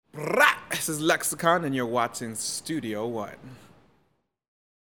This is Lexicon, and you're watching Studio One.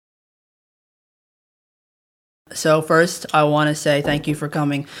 So first, I want to say thank you for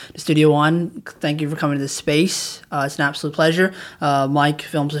coming to Studio One. Thank you for coming to this space. It's an absolute pleasure. Mike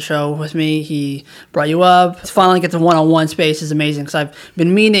films the show with me. He brought you up. To finally get the one-on-one space is amazing because I've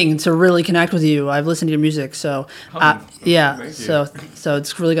been meaning to really connect with you. I've listened to your music, so yeah. So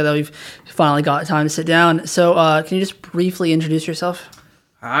it's really good that we've finally got time to sit down. So can you just briefly introduce yourself?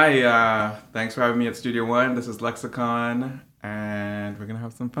 Hi, thanks for having me at Studio One. This is Lexicon, and we're gonna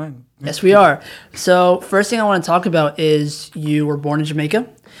have some fun. Yes, we are. So first thing I want to talk about is you were born in Jamaica,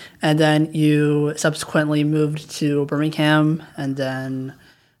 and then you subsequently moved to Birmingham, and then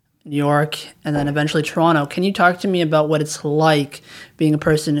New York, and then eventually Toronto. Can you talk to me about what it's like being a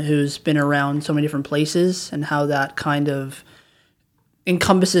person who's been around so many different places and how that kind of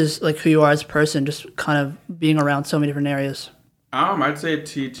encompasses like who you are as a person, just kind of being around so many different areas? I'd say it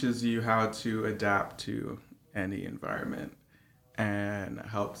teaches you how to adapt to any environment and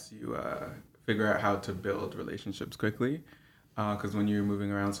helps you figure out how to build relationships quickly. Because when you're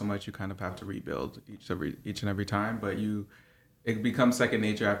moving around so much, you kind of have to rebuild each and every time. But it becomes second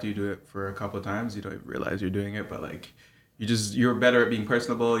nature after you do it for a couple of times. You don't even realize you're doing it, but like you're better at being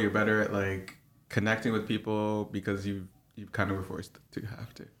personable. You're better at like connecting with people because you kind of were forced to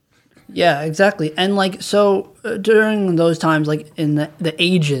have to. Yeah, exactly. And like, so during those times, like in the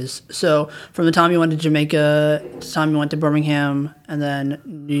ages, so from the time you went to Jamaica to the time you went to Birmingham and then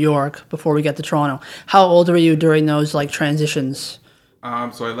New York before we get to Toronto, how old were you during those like transitions?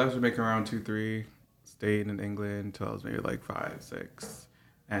 So I left Jamaica around 2, 3, stayed in England until I was maybe like 5, 6,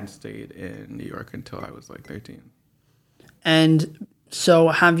 and stayed in New York until I was like 13. And so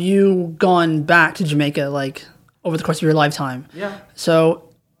have you gone back to Jamaica like over the course of your lifetime? Yeah. So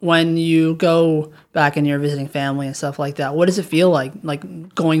when you go back and you're visiting family and stuff like that, what does it feel like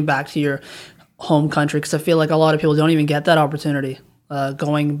going back to your home country? Because I feel like a lot of people don't even get that opportunity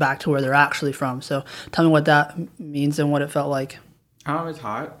going back to where they're actually from. So tell me what that means and what it felt like. It's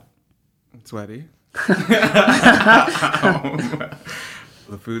hot. It's sweaty.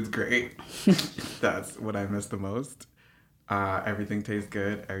 The food's great. That's what I miss the most. Everything tastes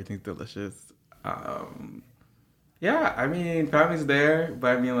good. Everything's delicious. Yeah, I mean, family's there,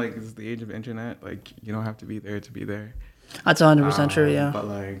 but I mean, like, it's the age of internet. Like, you don't have to be there to be there. That's 100% true, yeah. But,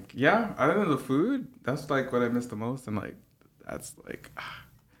 like, yeah, other than the food, that's, like, what I miss the most. And, like, that's, like,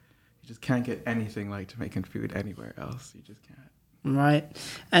 you just can't get anything like Jamaican food anywhere else. You just can't. Right.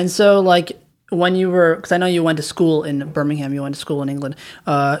 And so, like, when you were, because I know you went to school in Birmingham, you went to school in England,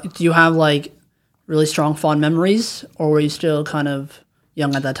 do you have, like, really strong, fond memories? Or were you still kind of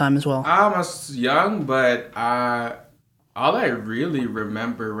young at that time as well? I was young, but all I really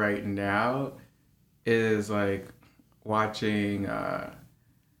remember right now is like watching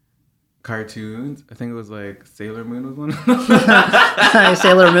cartoons. I think it was like Sailor Moon was one of them.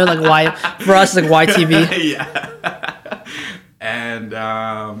 Sailor Moon, like for us, like YTV. Yeah. And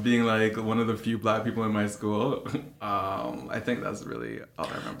being like one of the few black people in my school, I think that's really all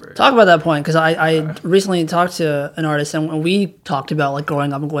I remember. Talk about that point, because I recently talked to an artist and we talked about like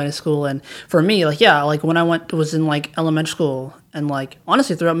growing up and going to school. And for me, like, yeah, like when I was in like elementary school and like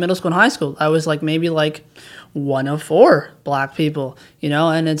honestly throughout middle school and high school, I was like maybe like one of 4 black people, you know,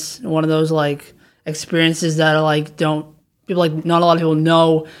 and it's one of those like experiences that are like not a lot of people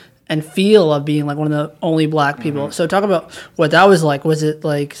know and feel of being like one of the only black people. Mm-hmm. So talk about what that was like. Was it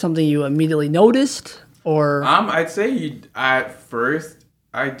like something you immediately noticed, or? I'd say at first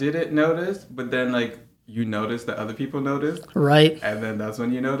I didn't notice, but then like you notice that other people noticed, right? And then that's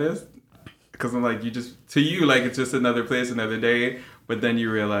when you notice, because I'm like to you like it's just another place, another day. But then you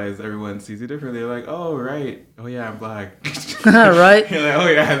realize everyone sees you differently. They're like, oh right, oh yeah, I'm black, right? You're like, oh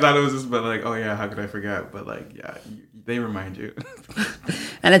yeah, I thought it was just, but like, oh yeah, how could I forget? But like, yeah, they remind you.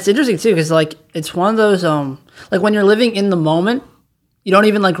 And it's interesting too, because like it's one of those like when you're living in the moment, you don't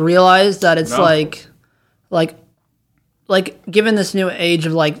even like realize that it's like given this new age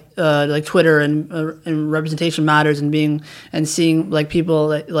of like Twitter and representation matters and seeing like people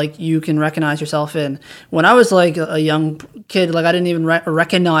that like you can recognize yourself in. When I was like a young kid, like I didn't even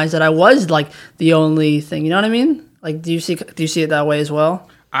recognize that I was like the only thing. You know what I mean? Like, do you see it that way as well?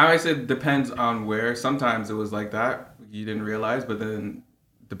 I always say it depends on where. Sometimes it was like that. You didn't realize, but then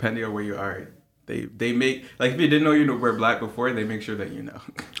depending on where you are, they make, like if you didn't know you were black before, they make sure that you know.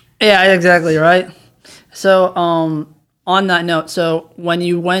 Yeah, exactly, right? So, on that note, so when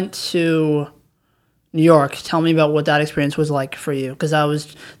you went to New York, tell me about what that experience was like for you, because that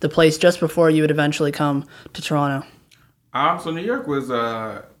was the place just before you would eventually come to Toronto. So New York was,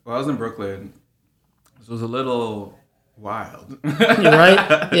 I was in Brooklyn. It was a little wild. You're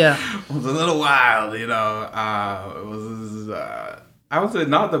right? Yeah. was a little wild, you know. It was, I would say,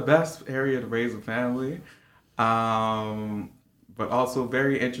 not the best area to raise a family, but also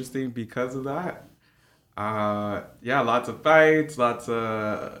very interesting because of that. Yeah, lots of fights, lots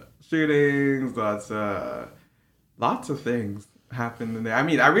of shootings, lots of things happened in there. I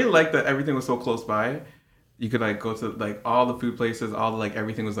mean, I really liked that everything was so close by. You could like go to like all the food places, all like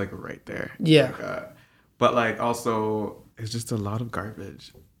everything was like right there. Yeah. Like, but like also, it's just a lot of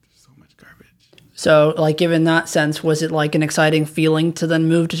garbage. There's so much garbage. So, like, given that sense, was it like an exciting feeling to then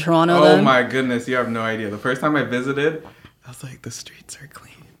move to Toronto? Oh then? my goodness, you have no idea. The first time I visited, I was like, the streets are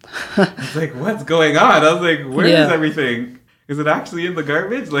clean. I was like, what's going on? I was like, where is everything? Is it actually in the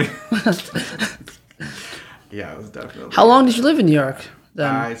garbage? Like, yeah, it was definitely. How long did you live in New York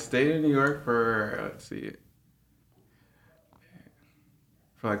then? I stayed in New York for, let's see,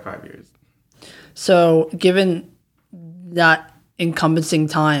 for like 5 years. So, given that encompassing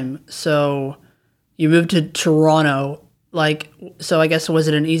time, so you moved to Toronto, like, so I guess was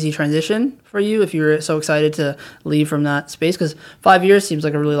it an easy transition for you if you were so excited to leave from that space? Because 5 years seems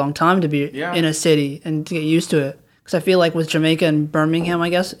like a really long time to be in a city and to get used to it. Because I feel like with Jamaica and Birmingham, I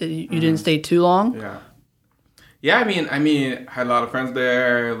guess you didn't stay too long. Yeah. Yeah, I mean, I had a lot of friends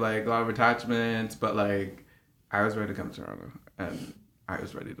there, like a lot of attachments, but like I was ready to come to Toronto, and I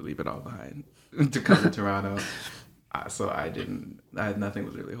was ready to leave it all behind to come to Toronto. So nothing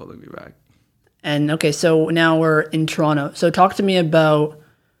was really holding me back. And okay, so now we're in Toronto. So talk to me about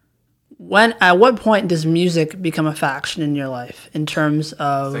at what point does music become a faction in your life in terms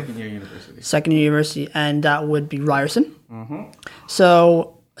of second year university? Second year university, and that would be Ryerson. Mm-hmm.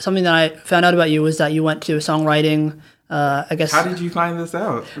 So something that I found out about you was that you went to songwriting. I guess. How did you find this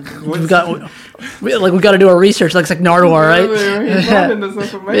out? we got to do our research. Like it's like Nardwuar,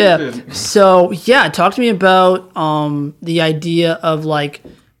 right? Yeah. So yeah, talk to me about the idea of like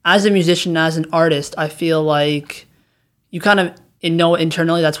as a musician, as an artist. I feel like you kind of know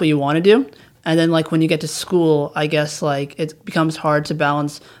internally that's what you want to do, and then like when you get to school, I guess like it becomes hard to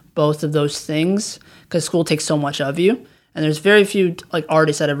balance both of those things because school takes so much of you. And there's very few like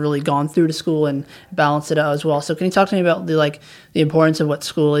artists that have really gone through to school and balanced it out as well. So can you talk to me about the importance of what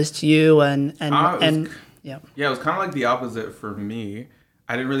school is to you and yeah. Yeah, it was kind of like the opposite for me.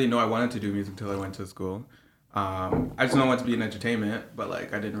 I didn't really know I wanted to do music until I went to school. I just know I wanted to be in entertainment, but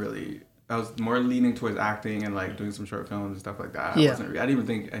like I was more leaning towards acting and like doing some short films and stuff like that. I didn't even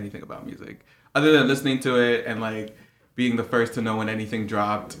think anything about music other than listening to it and like being the first to know when anything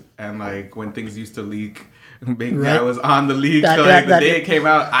dropped and like when things used to leak. Big Guy was on the leak, so like the day it came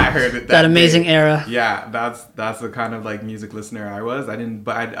out, I heard it. That amazing day. Era. Yeah, that's the kind of like music listener I was. Other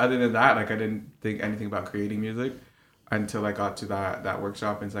than that, like I didn't think anything about creating music until I got to that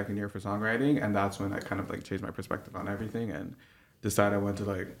workshop in second year for songwriting, and that's when I kind of like changed my perspective on everything and decided I wanted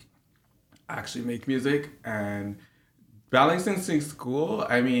to like actually make music. And balancing school,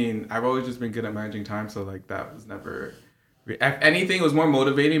 I mean, I've always just been good at managing time, so like that was never. If anything, it was more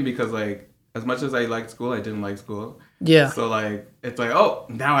motivating because like. As much as I liked school, I didn't like school. Yeah. So, like, it's like, oh,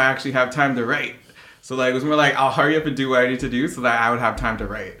 now I actually have time to write. So, like, it was more like, I'll hurry up and do what I need to do so that I would have time to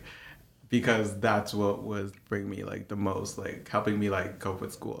write. Because that's what was bringing me, like, the most, like, helping me, like, cope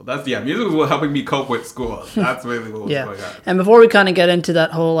with school. Music was what helping me cope with school. That's really what was going on. And before we kind of get into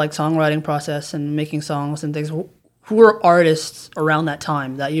that whole, like, songwriting process and making songs and things, who were artists around that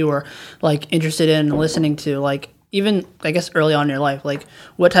time that you were, like, interested in listening to? Like, even, I guess, early on in your life, like,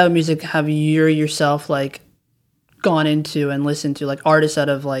 what type of music have you yourself, like, gone into and listened to? Like, artists that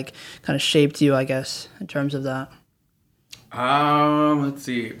have, like, kind of shaped you, I guess, in terms of that? Let's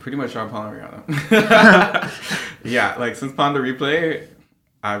see. Pretty much Sean Paul and Rihanna. Yeah, like, since Pon de Replay,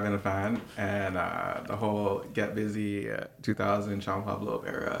 I've been a fan. And the whole Get Busy 2000 Sean Paul Blow Up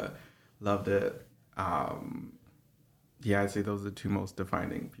era, loved it. Yeah, I'd say those are the two most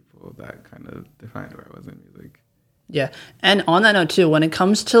defining people that kind of defined where I was in music. Yeah. And on that note, too, when it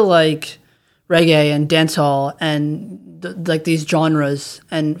comes to, like, reggae and dancehall and, like, these genres,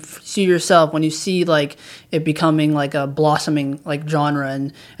 and see yourself, when you see, like, it becoming, like, a blossoming, like, genre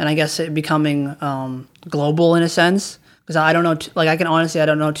and I guess it becoming global in a sense, because I don't know, I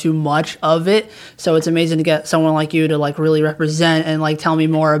don't know too much of it, so it's amazing to get someone like you to, like, really represent and, like, tell me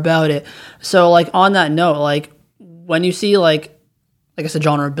more about it. So, like, on that note, like, when you see, like, I guess the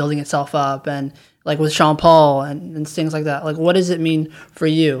genre building itself up and like with Sean Paul and things like that, like what does it mean for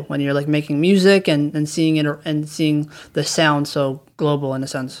you when you're like making music and seeing it and seeing the sound so global in a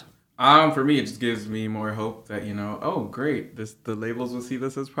sense? For me, it just gives me more hope that, oh, great, the labels will see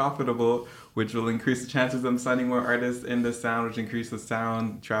this as profitable, which will increase the chances of them signing more artists in the sound, which increases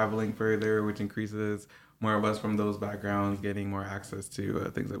sound traveling further, which increases more of us from those backgrounds getting more access to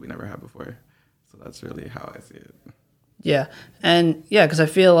things that we never had before. So that's really how I see it. Yeah. And yeah, because I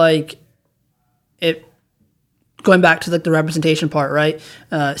feel like it, going back to like the representation part, right?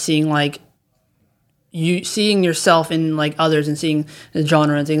 Seeing like you seeing yourself in like others and seeing the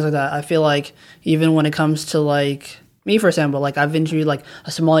genre and things like that. I feel like even when it comes to like me, for example, like I've interviewed like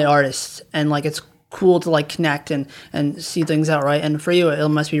a Somali artist, and like it's cool to like connect and see things out, right? And for you, it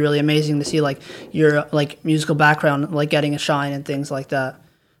must be really amazing to see like your like musical background like getting a shine and things like that.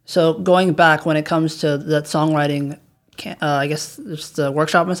 So going back when it comes to that songwriting, I guess just the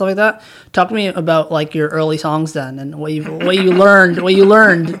workshop and stuff like that. Talk to me about like your early songs then, and what you learned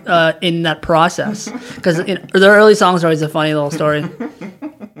in that process. Because the early songs are always a funny little story.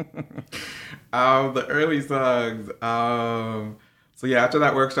 The early songs. So yeah, after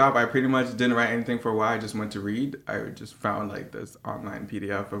that workshop, I pretty much didn't write anything for a while. I just went to read. I just found like this online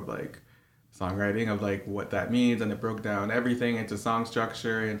PDF of like songwriting, of like what that means, and it broke down everything into song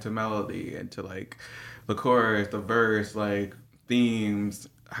structure, into melody, into like the chorus, the verse, like themes,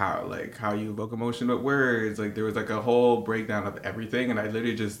 how you evoke emotion with words. Like there was like a whole breakdown of everything, and I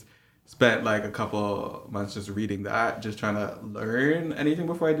literally just spent like a couple months just reading that, just trying to learn anything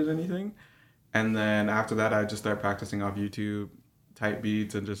before I did anything. And then after that, I just started practicing off YouTube type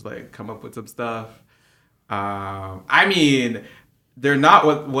beats and just like come up with some stuff. I mean, they're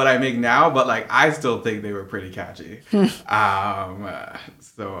not what I make now, but like I still think they were pretty catchy.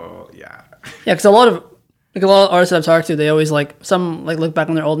 So yeah. Yeah, because a lot of artists that I've talked to, they always like some like look back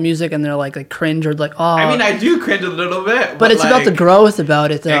on their old music and they're like cringe or like, oh. I mean, I do cringe a little bit, but it's like, about the growth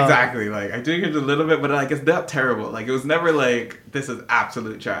about it, though. Exactly. Like I do cringe a little bit, but like it's not terrible. Like it was never like this is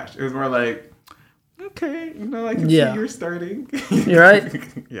absolute trash. It was more like, okay, I can see you're starting. You're right.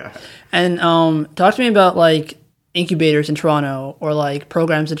 Yeah. And talk to me about like incubators in Toronto or like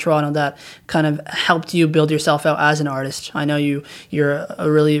programs in Toronto that kind of helped you build yourself out as an artist. I know you're a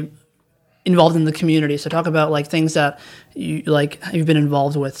really involved in the community, so talk about like things that you've been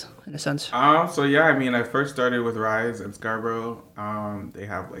involved with in a sense. So yeah, I mean, I first started with Rise in Scarborough. They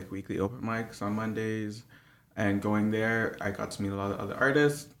have like weekly open mics on Mondays, and going there, I got to meet a lot of other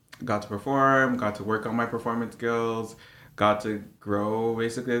artists. Got to perform, got to work on my performance skills, got to grow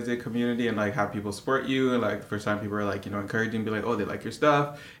basically as a community and like have people support you. And like the first time people are like, encouraging, be like, oh, they like your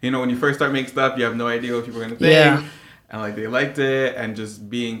stuff. When you first start making stuff, you have no idea what people are gonna think. Yeah. And like they liked it, and just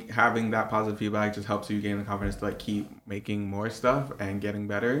having that positive feedback just helps you gain the confidence to like keep making more stuff and getting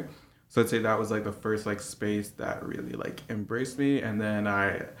better. So I'd say that was like the first like space that really like embraced me. And then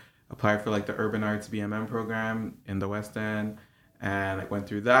I applied for like the Urban Arts BMM program in the West End. And I went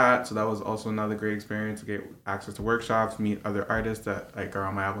through that. So that was also another great experience to get access to workshops, meet other artists that like are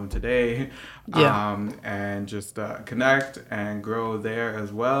on my album today. Yeah. And just connect and grow there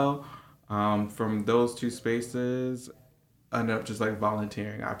as well. From those two spaces, I ended up just like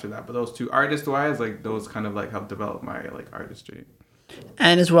volunteering after that. But those two artist-wise, like those kind of like helped develop my like artistry.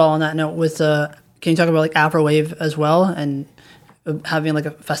 And as well, on that note, with can you talk about like Afrowave as well, and having like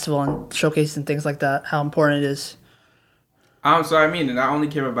a festival and showcase and things like that, how important it is? So I mean, it not only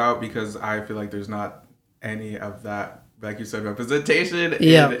came about because I feel like there's not any of that, like you said, representation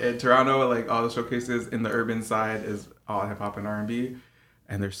in Toronto. Like all the showcases in the urban side is all hip hop and R&B,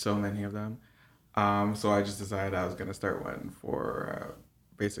 and there's so many of them. So I just decided I was gonna start one for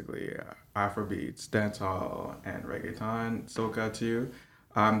basically Afrobeats, dancehall, and reggaeton, soca too.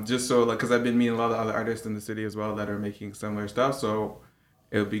 Just so like, cause I've been meeting a lot of other artists in the city as well that are making similar stuff. So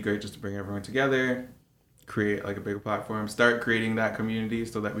it would be great just to bring everyone together, create like a bigger platform, start creating that community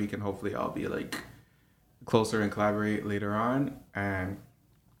so that we can hopefully all be like closer and collaborate later on. And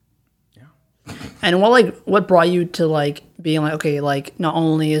yeah. And what brought you to like being like, okay, like not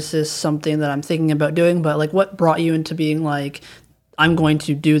only is this something that I'm thinking about doing, but like what brought you into being like, I'm going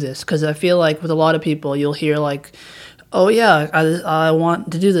to do this? Because I feel like with a lot of people you'll hear like, oh yeah, I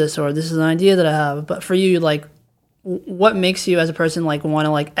want to do this, or this is an idea that I have. But for you, like, what makes you as a person like want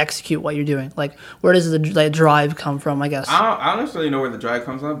to like execute what you're doing? Like where does the drive come from, I guess? I don't necessarily know where the drive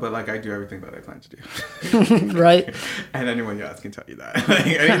comes from, but like I do everything that I plan to do. Right. And anyone you ask can tell you that. Like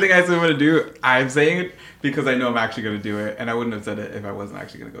anything I say I'm going to do, I'm saying it because I know I'm actually going to do it, and I wouldn't have said it if I wasn't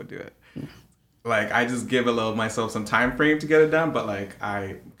actually going to go do it. Like I just give myself some time frame to get it done, but like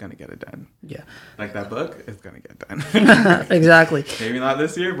I'm gonna get it done. Yeah. Like that book is gonna get done. Exactly. Maybe not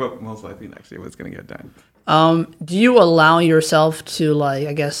this year, but most likely next year it's gonna get done. Do you allow yourself to like,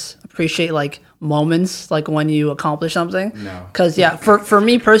 I guess, appreciate like moments like when you accomplish something? No. Because yeah, for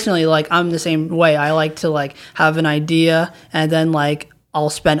me personally, like I'm the same way. I like to like have an idea and then like I'll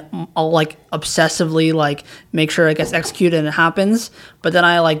like obsessively like make sure it gets executed and it happens, but then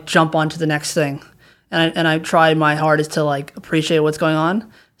I like jump onto the next thing. and I try my hardest to like appreciate what's going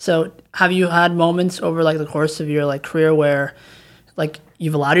on. So have you had moments over like the course of your like career where like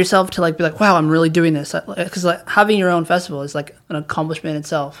you've allowed yourself to like be like, wow, I'm really doing this? Because like having your own festival is like an accomplishment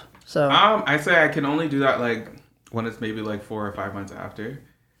itself. So I say I can only do that like when it's maybe like 4 or 5 months after.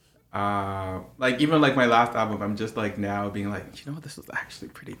 Like even like my last album, I'm just like now being like, you know, this was actually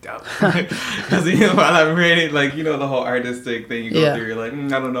pretty dope. Because while I'm reading, like, the whole artistic thing you go through, you're like,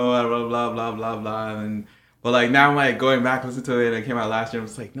 I don't know, blah blah blah blah blah, and but like now I'm like going back listen to it, and it came out last year. I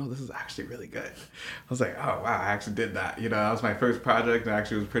was like, no, this is actually really good. I was like, oh wow, I actually did that. That was my first project, and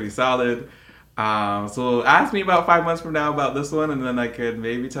actually was pretty solid. So ask me about 5 months from now about this one, and then I could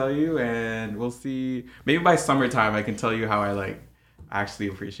maybe tell you, and we'll see. Maybe by summertime, I can tell you how I like actually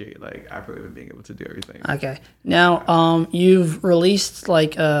appreciate like Afro even being able to do everything. Okay. Now, you've released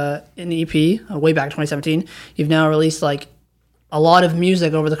like an EP way back 2017. You've now released like a lot of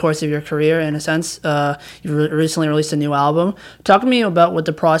music over the course of your career. In a sense, you recently released a new album. Talk to me about what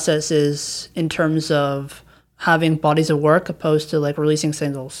the process is in terms of having bodies of work opposed to like releasing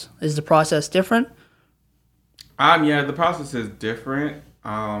singles. Is the process different? Yeah, the process is different.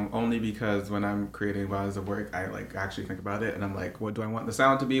 Only because when I'm creating bodies of work, I like actually think about it, and I'm like, what do I want the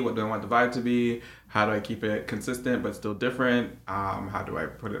sound to be? What do I want the vibe to be? How do I keep it consistent but still different? How do I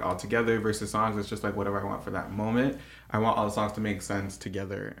put it all together versus songs? It's just like whatever I want for that moment. I want all the songs to make sense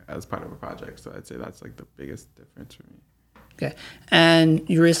together as part of a project. So I'd say that's like the biggest difference for me. Okay. And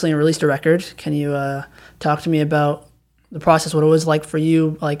you recently released a record. Can you talk to me about the process, what it was like for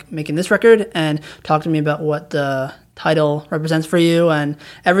you, like making this record, and talk to me about what the title represents for you and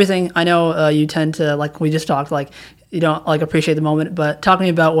everything. I know you tend to, like we just talked, like you don't like appreciate the moment, but talk to me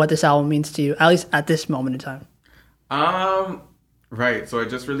about what this album means to you, at least at this moment in time. Right. So I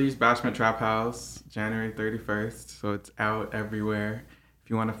just released Bashment Trap House January 31st. So it's out everywhere. If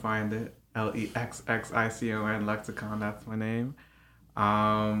you want to find it, LEXXICON Lexicon, that's my name.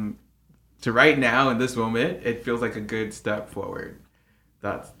 To right now in this moment, it feels like a good step forward.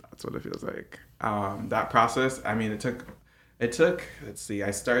 That's what it feels like. That process, I mean, it took, let's see,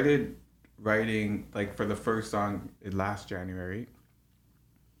 I started writing like for the first song last January,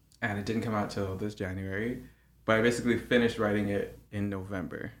 and it didn't come out till this January, but I basically finished writing it in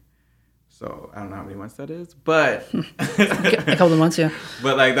November. So I don't know how many months that is, but a couple of months, yeah.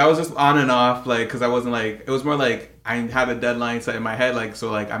 But like that was just on and off, like, because I wasn't like, it was more like I had a deadline set in my head, like, so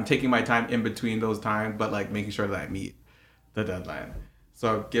like I'm taking my time in between those times, but like making sure that I meet the deadline.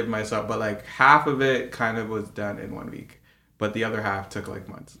 So give myself, but like half of it kind of was done in 1 week, but the other half took like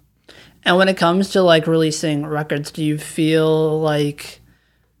months. And when it comes to like releasing records, do you feel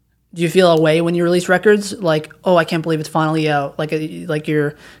a way when you release records, like, oh, I can't believe it's finally out, like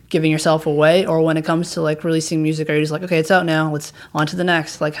you're giving yourself away? Or when it comes to like releasing music, are you just like, okay, it's out now, let's on to the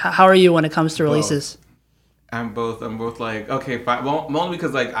next? Like, how are you when it comes to releases? I'm both like, okay, fine. Well, only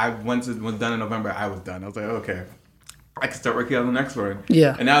because like once it was done in November, I was done. I was like, okay, I can start working on the next one.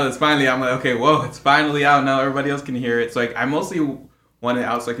 Yeah. And now that it's finally, I'm like, okay, whoa, it's finally out. Now everybody else can hear it. So like, I mostly want it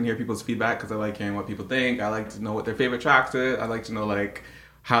out so I can hear people's feedback, because I like hearing what people think. I like to know what their favorite tracks is. I like to know like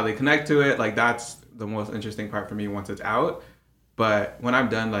how they connect to it. Like that's the most interesting part for me once it's out. But when I'm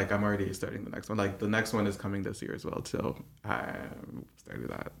done, like I'm already starting the next one. Like the next one is coming this year as well. So I started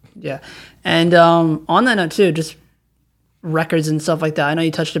that. Yeah. And on that note too, just records and stuff like that. I know you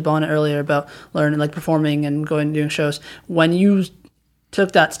touched upon it earlier about learning, like performing and going and doing shows. When you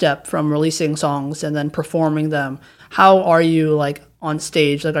took that step from releasing songs and then performing them, how are you like on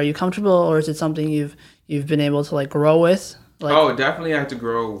stage? Like, are you comfortable, or is it something you've been able to like grow with? Like, oh, definitely I had to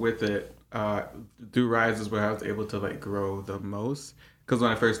grow with it. Do Rise is where I was able to like grow the most, because when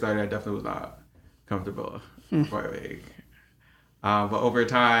I first started, I definitely was not comfortable for a week. But over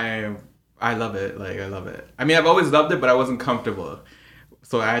time, I love it. Like I love it. I mean, I've always loved it, but I wasn't comfortable.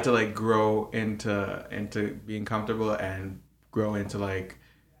 So I had to like grow into being comfortable and grow into like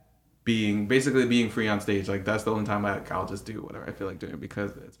being free on stage. Like that's the only time I'll just do whatever I feel like doing,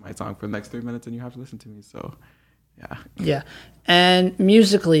 because it's my song for the next 3 minutes and you have to listen to me. So yeah. Yeah. And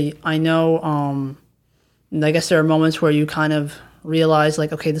musically, I know, I guess there are moments where you kind of realize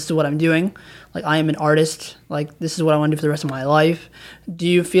like, okay, this is what I'm doing. Like I am an artist. Like this is what I want to do for the rest of my life. Do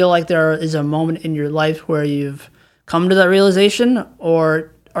you feel like there is a moment in your life where you've come to that realization,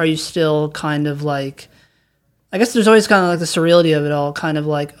 or are you still kind of like, I guess there's always kind of like the surreality of it all, kind of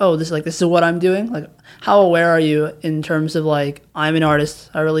like, oh, this is what I'm doing. Like how aware are you in terms of like, I'm an artist,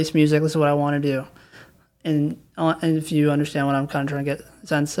 I release music, this is what I want to do. And if you understand what I'm kind of trying to get a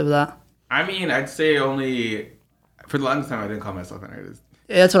sense of that. I mean, I'd say only for the longest time I didn't call myself an artist.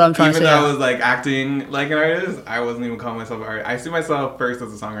 Yeah, that's what I'm trying to say. Even though I was like acting like an artist, I wasn't even calling myself an artist. I see myself first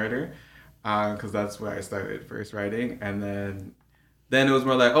as a songwriter. because that's where I started first writing, and then it was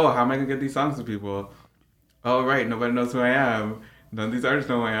more like, oh, how am I gonna get these songs to people? Oh, right, nobody knows who I am. None of these artists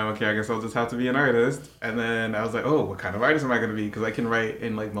know who I am. Okay, I guess I'll just have to be an artist. And then I was like, oh, what kind of artist am I gonna be? Because I can write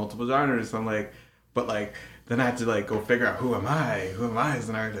in like multiple genres. So I'm like, but like then I had to like go figure out who am I? Who am I as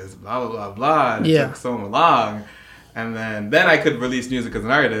an artist? Blah blah blah blah. And it took so long. And then I could release music as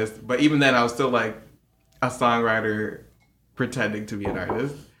an artist. But even then, I was still like a songwriter pretending to be an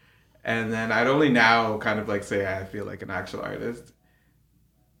artist. And then I'd only now kind of like say I feel like an actual artist.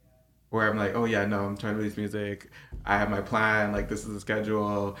 Where I'm like, oh yeah, no, I'm trying to release music. I have my plan, like this is the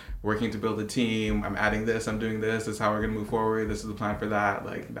schedule, working to build a team. I'm adding this, I'm doing this is how we're gonna move forward. This is the plan for that.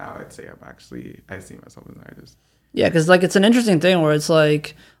 Like now I'd say I see myself as an artist. Yeah, because like it's an interesting thing where it's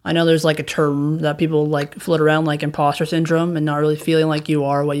like, I know there's like a term that people like float around, like imposter syndrome, and not really feeling like you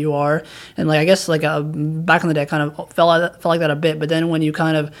are what you are. And like I guess like back in the day, I kind of felt like that a bit. But then when you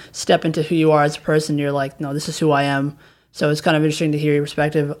kind of step into who you are as a person, you're like, no, this is who I am. So it's kind of interesting to hear your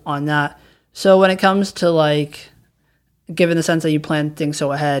perspective on that. So when it comes to like, given the sense that you plan things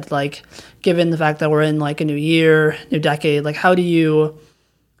so ahead, like given the fact that we're in like a new year, new decade, like how do you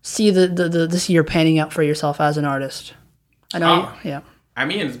see the this year panning out for yourself as an artist? I know, yeah. I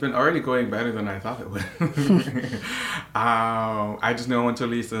mean, it's been already going better than I thought it would. I just know when to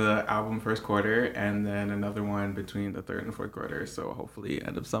release the album first quarter, and then another one between the third and fourth quarter. So hopefully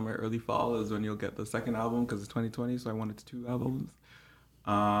end of summer, early fall is when you'll get the second album, because it's 2020, so I wanted 2 albums.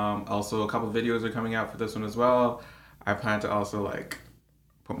 Also, a couple of videos are coming out for this one as well. I plan to also like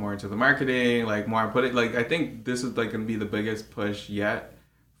put more into the marketing, like more put it like I think this is like gonna be the biggest push yet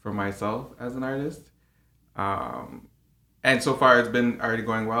for myself as an artist. And so far, it's been already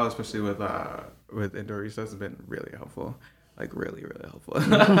going well, especially with Indoor Recess. It's been really helpful, like really, really helpful.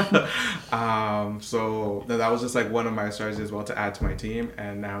 So that was just like one of my strategies as well to add to my team.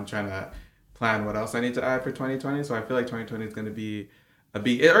 And now I'm trying to plan what else I need to add for 2020. So I feel like 2020 is going to be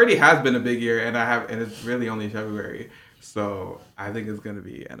it already has been a big year, and it's really only February. So I think it's going to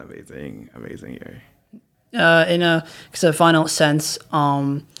be an amazing, amazing year. In a final sense,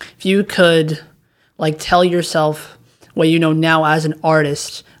 if you could like tell yourself what you know now as an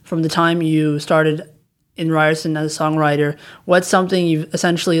artist from the time you started in Ryerson as a songwriter, what's something you've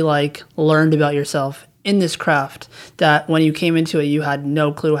essentially like learned about yourself in this craft that when you came into it you had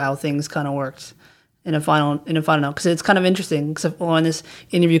no clue how things kind of worked? In a final note, because it's kind of interesting. Because when this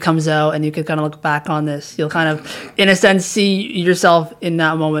interview comes out and you can kind of look back on this, you'll kind of, in a sense, see yourself in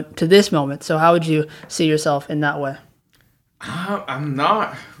that moment to this moment. So how would you see yourself in that way? I'm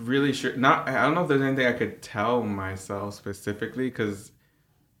not really sure. I don't know if there's anything I could tell myself specifically, because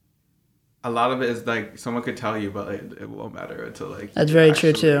a lot of it is like someone could tell you, but it won't matter until like that's very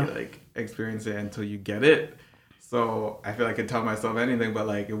true too. Like experience it until you get it. So I feel like I could tell myself anything, but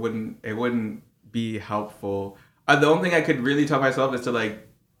like it wouldn't be helpful. The only thing I could really tell myself is to like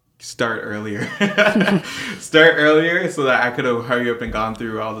start earlier. Start earlier so that I could have hurry up and gone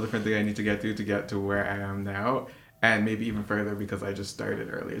through all the different things I need to get through to get to where I am now, and maybe even further because I just started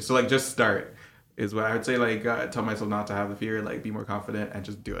earlier. So like just start is what I would say. Like tell myself not to have the fear, like be more confident and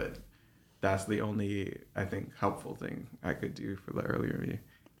just do it. That's the only, I think, helpful thing I could do for the earlier me.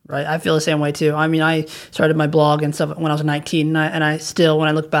 Right, I feel the same way too. I mean, I started my blog and stuff when I was 19, and I still, when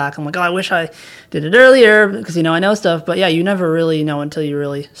I look back, I'm like, oh, I wish I did it earlier because, I know stuff. But yeah, you never really know until you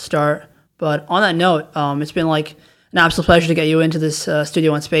really start. But on that note, it's been like an absolute pleasure to get you into this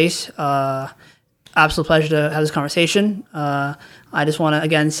Studio One space. Absolute pleasure to have this conversation. I just want to,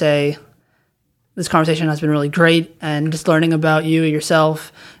 again, say this conversation has been really great, and just learning about you,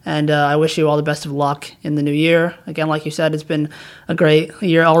 yourself, and I wish you all the best of luck in the new year. Again, like you said, it's been a great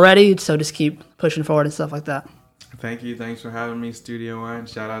year already, so just keep pushing forward and stuff like that. Thank you. Thanks for having me, Studio One.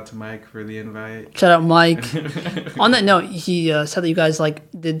 Shout out to Mike for the invite. Shout out Mike. On that note, he said that you guys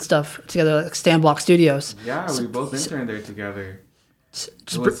did stuff together, like Standblock Studios. Yeah, we both interned there together.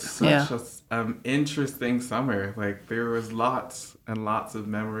 It was such an interesting summer. Like there was lots and lots of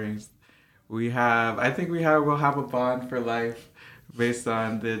memories. We'll have a bond for life based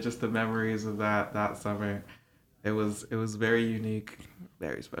on the memories of that summer. It was very unique,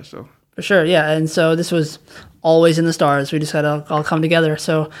 very special. For sure, yeah. And so this was always in the stars. We just had to all come together.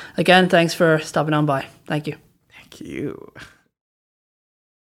 So again, thanks for stopping on by. Thank you. Thank you.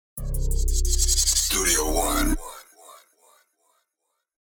 Studio One.